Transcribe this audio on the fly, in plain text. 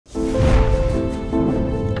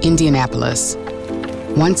Indianapolis,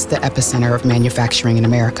 once the epicenter of manufacturing in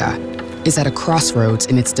America, is at a crossroads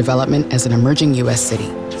in its development as an emerging U.S. city.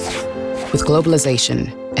 With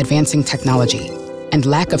globalization, advancing technology, and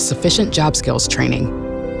lack of sufficient job skills training,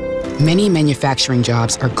 many manufacturing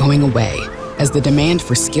jobs are going away as the demand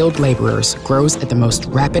for skilled laborers grows at the most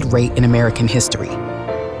rapid rate in American history,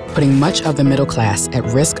 putting much of the middle class at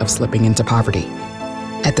risk of slipping into poverty.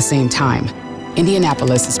 At the same time,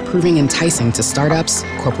 Indianapolis is proving enticing to startups,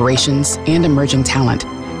 corporations, and emerging talent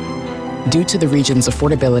due to the region's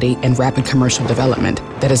affordability and rapid commercial development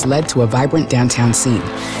that has led to a vibrant downtown scene.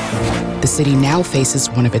 The city now faces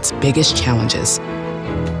one of its biggest challenges.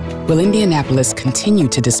 Will Indianapolis continue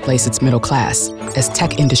to displace its middle class as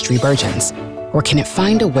tech industry burgeons, or can it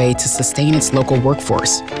find a way to sustain its local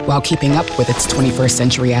workforce while keeping up with its 21st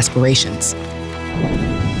century aspirations?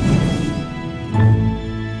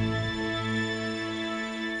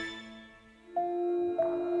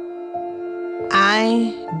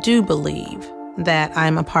 I do believe that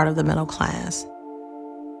I'm a part of the middle class.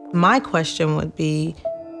 My question would be,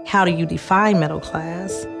 how do you define middle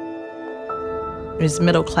class? Is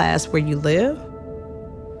middle class where you live?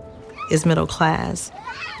 Is middle class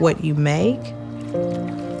what you make?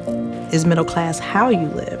 Is middle class how you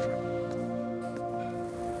live?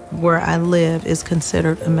 Where I live is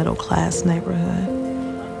considered a middle class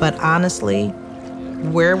neighborhood. But honestly,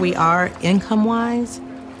 where we are income-wise,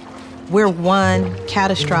 we're one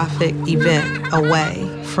catastrophic event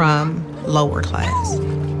away from lower class.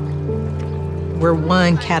 We're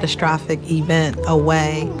one catastrophic event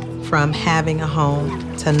away from having a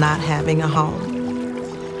home to not having a home.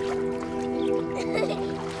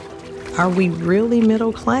 Are we really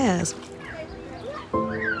middle class?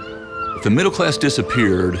 If the middle class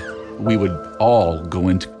disappeared, we would all go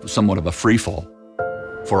into somewhat of a free fall.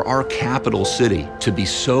 For our capital city to be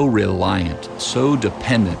so reliant, so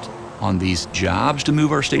dependent on these jobs to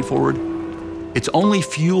move our state forward, it's only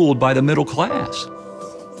fueled by the middle class.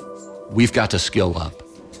 We've got to skill up,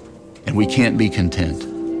 and we can't be content.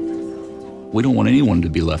 We don't want anyone to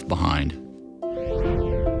be left behind.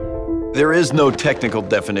 There is no technical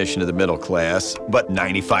definition of the middle class, but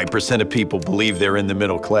 95% of people believe they're in the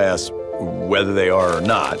middle class, whether they are or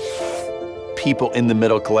not. People in the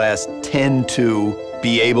middle class tend to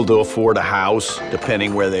be able to afford a house,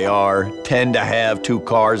 depending where they are, tend to have 2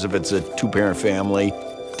 cars if it's a 2-parent family,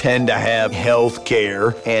 tend to have health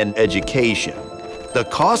care and education. The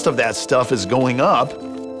cost of that stuff is going up,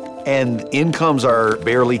 and incomes are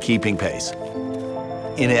barely keeping pace.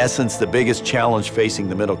 In essence, the biggest challenge facing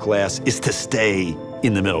the middle class is to stay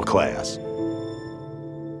in the middle class.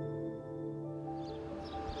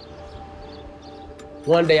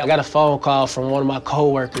 One day I got a phone call from one of my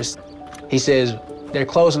coworkers. He says, they're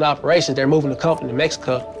closing operations, they're moving the company to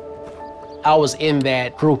Mexico. I was in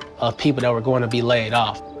that group of people that were going to be laid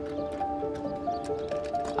off.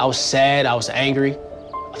 I was sad, I was angry,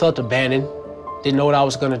 I felt abandoned, didn't know what I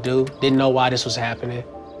was gonna do, didn't know why this was happening.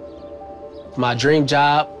 My dream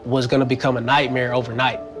job was gonna become a nightmare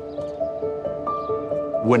overnight.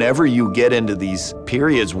 Whenever you get into these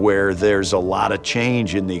periods where there's a lot of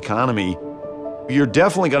change in the economy, you're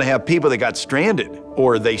definitely gonna have people that got stranded,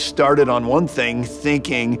 or they started on one thing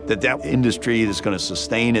thinking that that industry is gonna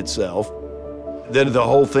sustain itself. Then the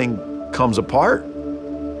whole thing comes apart.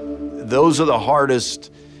 Those are the hardest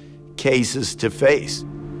cases to face.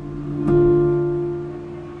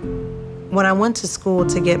 When I went to school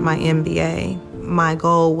to get my MBA, my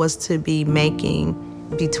goal was to be making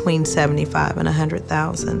between $75,000 and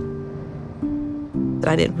 $100,000. But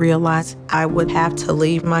I didn't realize I would have to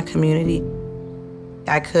leave my community.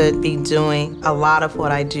 I could be doing a lot of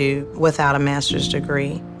what I do without a master's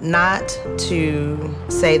degree. Not to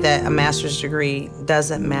say that a master's degree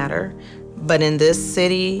doesn't matter, but in this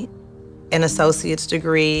city, an associate's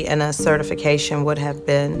degree and a certification would have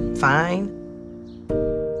been fine.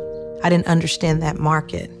 I didn't understand that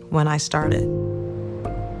market when I started.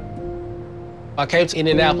 I came to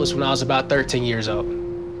Indianapolis when I was about 13 years old.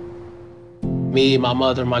 Me, my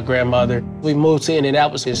mother, my grandmother, we moved to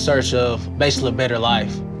Indianapolis in search of basically a better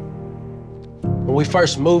life. When we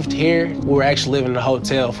first moved here, we were actually living in a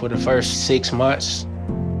hotel for the first 6 months.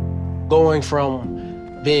 Going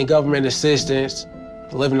from being government assistants,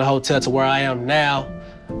 living in a hotel to where I am now,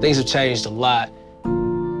 things have changed a lot.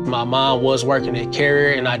 My mom was working at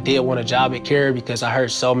Carrier, and I did want a job at Carrier because I heard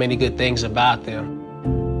so many good things about them.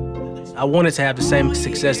 I wanted to have the same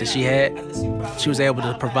success that she had. She was able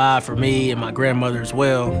to provide for me and my grandmother as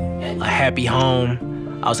well, a happy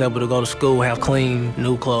home. I was able to go to school, have clean,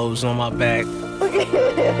 new clothes on my back.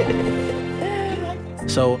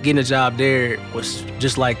 So getting a job there was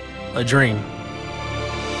just like a dream.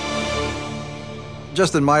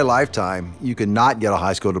 Just in my lifetime, you can not get a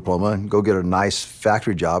high school diploma and go get a nice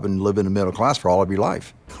factory job and live in the middle class for all of your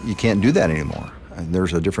life. You can't do that anymore. And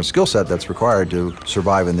there's a different skill set that's required to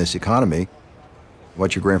survive in this economy.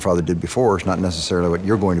 What your grandfather did before is not necessarily what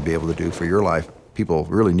you're going to be able to do for your life. People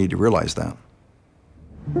really need to realize that.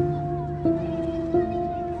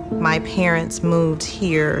 My parents moved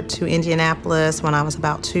here to Indianapolis when I was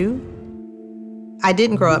about 2. I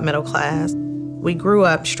didn't grow up middle class. We grew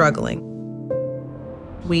up struggling.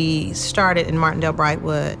 We started in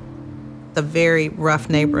Martindale-Brightwood, the very rough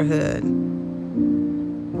neighborhood.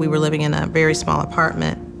 We were living in a very small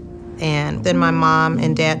apartment. And then my mom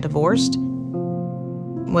and dad divorced,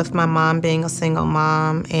 with my mom being a single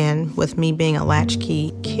mom and with me being a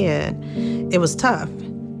latchkey kid. It was tough.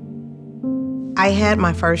 I had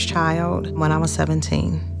my first child when I was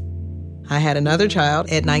 17. I had another child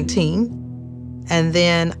at 19. And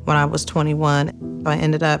then when I was 21, I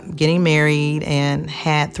ended up getting married and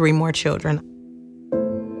had 3 more children.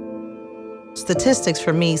 Statistics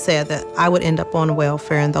for me said that I would end up on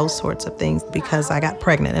welfare and those sorts of things because I got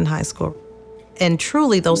pregnant in high school. And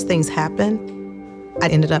truly, those things happened. I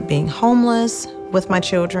ended up being homeless with my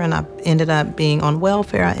children. I ended up being on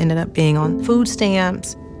welfare. I ended up being on food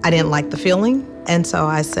stamps. I didn't like the feeling. And so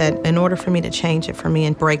I said, in order for me to change it for me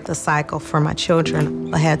and break the cycle for my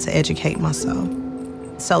children, I had to educate myself.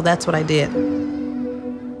 So that's what I did.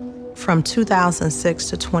 From 2006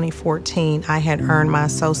 to 2014, I had earned my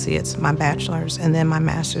associate's, my bachelor's, and then my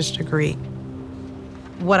master's degree.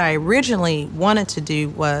 What I originally wanted to do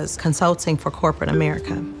was consulting for corporate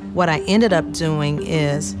America. What I ended up doing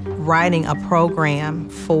is writing a program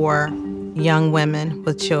for young women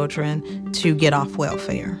with children to get off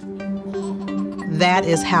welfare. That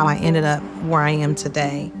is how I ended up where I am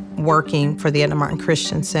today, working for the Edna Martin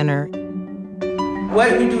Christian Center.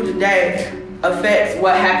 What you do today affects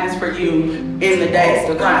what happens for you in the days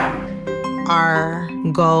to come. Our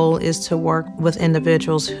goal is to work with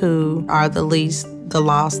individuals who are the least, the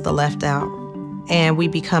lost, the left out. And we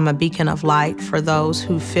become a beacon of light for those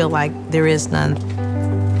who feel like there is none.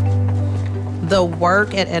 The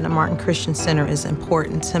work at Edna Martin Christian Center is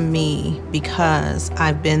important to me because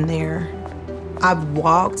I've been there. I've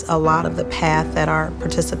walked a lot of the path that our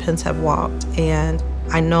participants have walked, and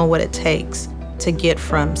I know what it takes to get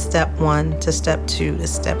from step 1 to step 2 to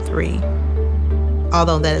step 3.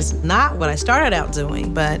 Although that is not what I started out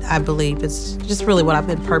doing, but I believe it's just really what I've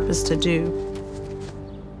been purposed to do.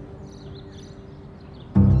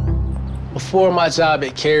 Before my job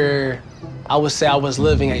at Carrier, I would say I was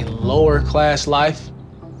living a lower class life.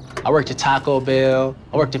 I worked at Taco Bell,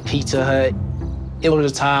 I worked at Pizza Hut. It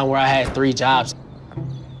was a time where I had 3 jobs.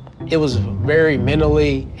 It was very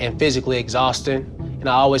mentally and physically exhausting, and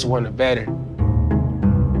I always wanted better.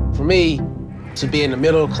 For me, to be in the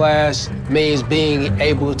middle class means being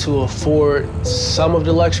able to afford some of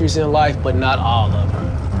the luxuries in life, but not all of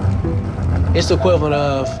them. It's the equivalent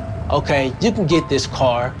of, okay, you can get this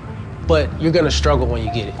car, but you're gonna struggle when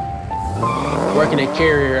you get it. Working at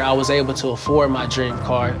Carrier, I was able to afford my dream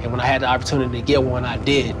car, and when I had the opportunity to get one, I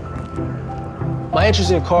did. My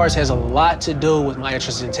interest in cars has a lot to do with my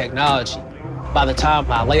interest in technology. By the time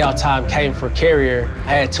my layout time came for Carrier, I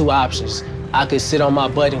had 2 options. I could sit on my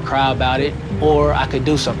butt and cry about it, or I could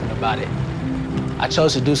do something about it. I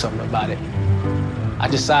chose to do something about it. I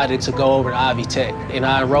decided to go over to Ivy Tech, and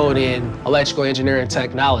I enrolled in electrical engineering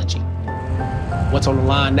technology. What's on the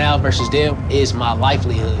line now versus then is my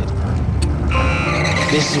livelihood.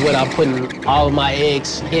 This is what I'm putting all of my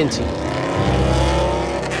eggs into.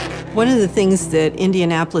 One of the things that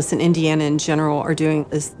Indianapolis and Indiana in general are doing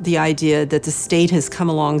is the idea that the state has come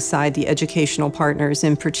alongside the educational partners,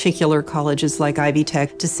 in particular colleges like Ivy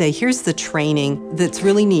Tech, to say, here's the training that's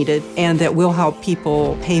really needed and that will help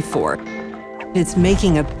people pay for. It's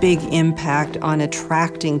making a big impact on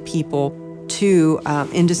attracting people to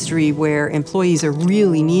industry where employees are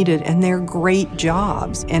really needed and they're great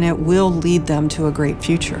jobs, and it will lead them to a great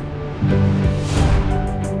future.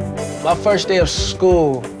 My first day of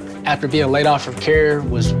school after being laid off from Carrier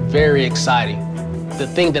was very exciting. The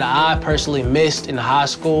thing that I personally missed in high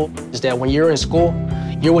school is that when you're in school,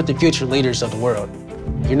 you're with the future leaders of the world.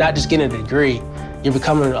 You're not just getting a degree, you're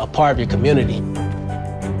becoming a part of your community.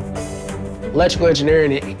 Electrical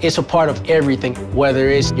engineering, it's a part of everything, whether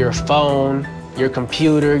it's your phone, your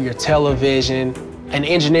computer, your television. An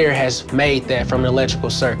engineer has made that from an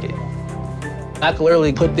electrical circuit. I could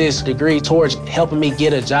literally put this degree towards helping me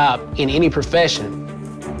get a job in any profession.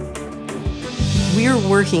 We're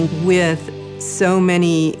working with so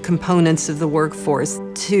many components of the workforce,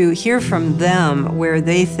 to hear from them where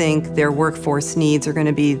they think their workforce needs are going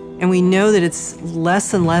to be. And we know that it's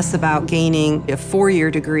less and less about gaining a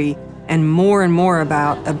 4-year degree and more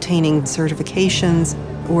about obtaining certifications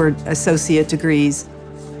or associate degrees.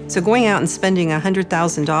 So going out and spending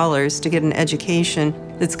 $100,000 to get an education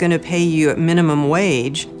that's going to pay you at minimum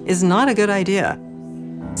wage is not a good idea.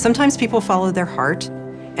 Sometimes people follow their heart,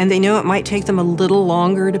 and they know it might take them a little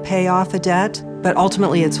longer to pay off a debt, but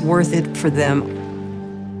ultimately it's worth it for them.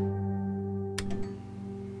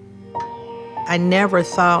 I never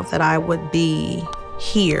thought that I would be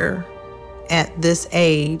here at this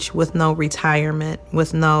age with no retirement,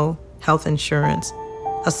 with no health insurance,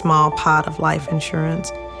 a small pot of life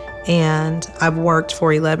insurance. And I've worked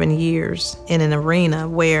for 11 years in an arena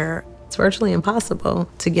where it's virtually impossible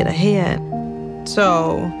to get ahead.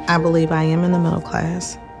 So I believe I am in the middle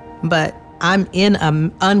class, but I'm in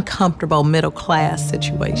an uncomfortable middle class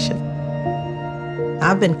situation.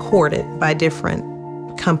 I've been courted by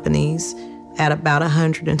different companies at about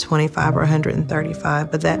 125 or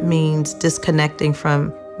 135, but that means disconnecting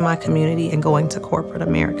from my community and going to corporate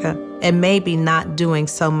America, and maybe not doing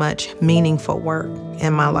so much meaningful work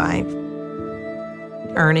in my life.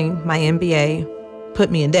 Earning my MBA put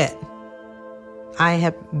me in debt. I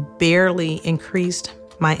have barely increased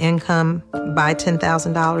my income by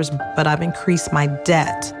 $10,000, but I've increased my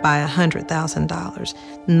debt by $100,000.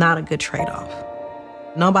 Not a good trade-off.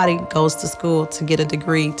 Nobody goes to school to get a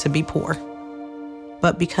degree to be poor.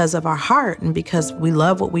 But because of our heart and because we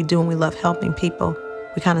love what we do and we love helping people,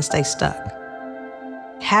 we kind of stay stuck.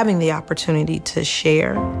 Having the opportunity to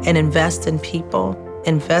share and invest in people,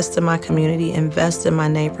 invest in my community, invest in my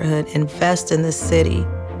neighborhood, invest in this city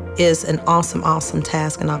is an awesome, awesome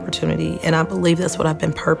task and opportunity. And I believe that's what I've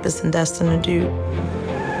been purposed and destined to do.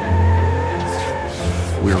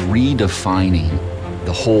 We're redefining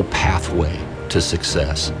the whole pathway to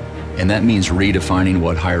success. And that means redefining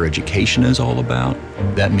what higher education is all about.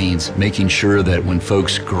 That means making sure that when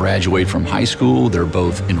folks graduate from high school, they're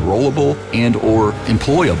both enrollable and or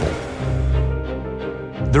employable.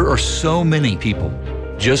 There are so many people,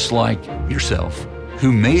 just like yourself,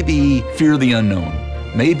 who maybe fear the unknown,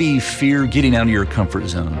 maybe fear getting out of your comfort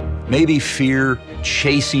zone, maybe fear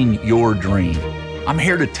chasing your dream. I'm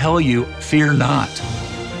here to tell you, fear not.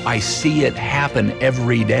 I see it happen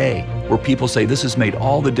every day where people say, this has made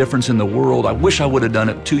all the difference in the world. I wish I would have done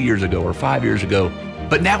it 2 years ago or 5 years ago,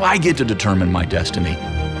 but now I get to determine my destiny,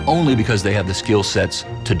 only because they have the skill sets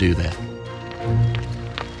to do that.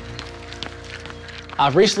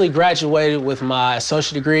 I've recently graduated with my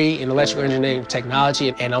associate degree in electrical engineering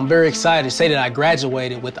technology, and I'm very excited to say that I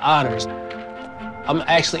graduated with honors. I'm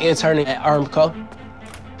actually interning at ARMCO.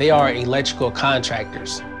 They are electrical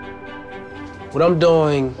contractors. What I'm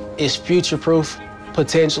doing is future-proof,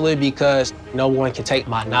 potentially, because no one can take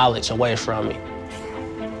my knowledge away from me.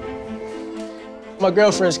 My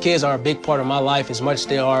girlfriend's kids are a big part of my life as much as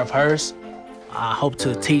they are of hers. I hope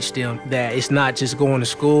to teach them that it's not just going to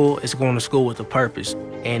school, it's going to school with a purpose,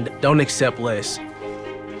 and don't accept less.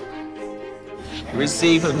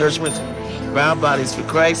 Receive the nourishment of our bodies for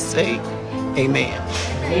Christ's sake. Amen.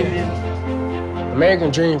 Amen.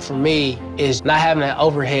 American dream for me is not having that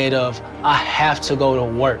overhead of, I have to go to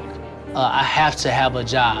work. I have to have a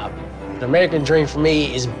job. The American dream for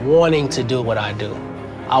me is wanting to do what I do.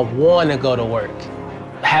 I want to go to work.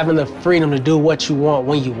 Having the freedom to do what you want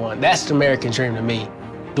when you want. That's the American dream to me.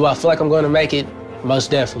 Do I feel like I'm going to make it?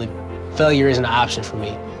 Most definitely. Failure isn't an option for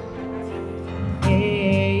me.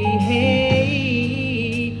 Hey,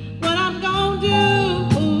 hey, what I'm gonna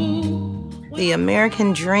do. The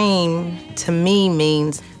American dream to me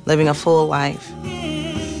means living a full life.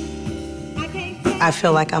 I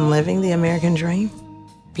feel like I'm living the American dream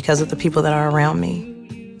because of the people that are around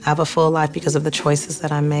me. I have a full life because of the choices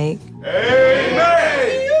that I make. Amen.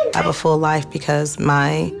 I have a full life because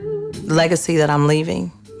my legacy that I'm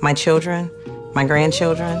leaving, my children, my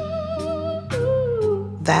grandchildren,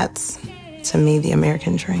 that's, to me, the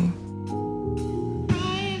American dream.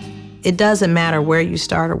 It doesn't matter where you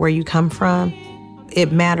start or where you come from.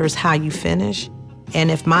 It matters how you finish. And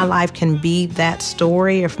if my life can be that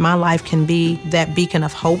story, if my life can be that beacon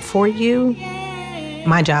of hope for you,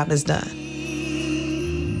 my job is done.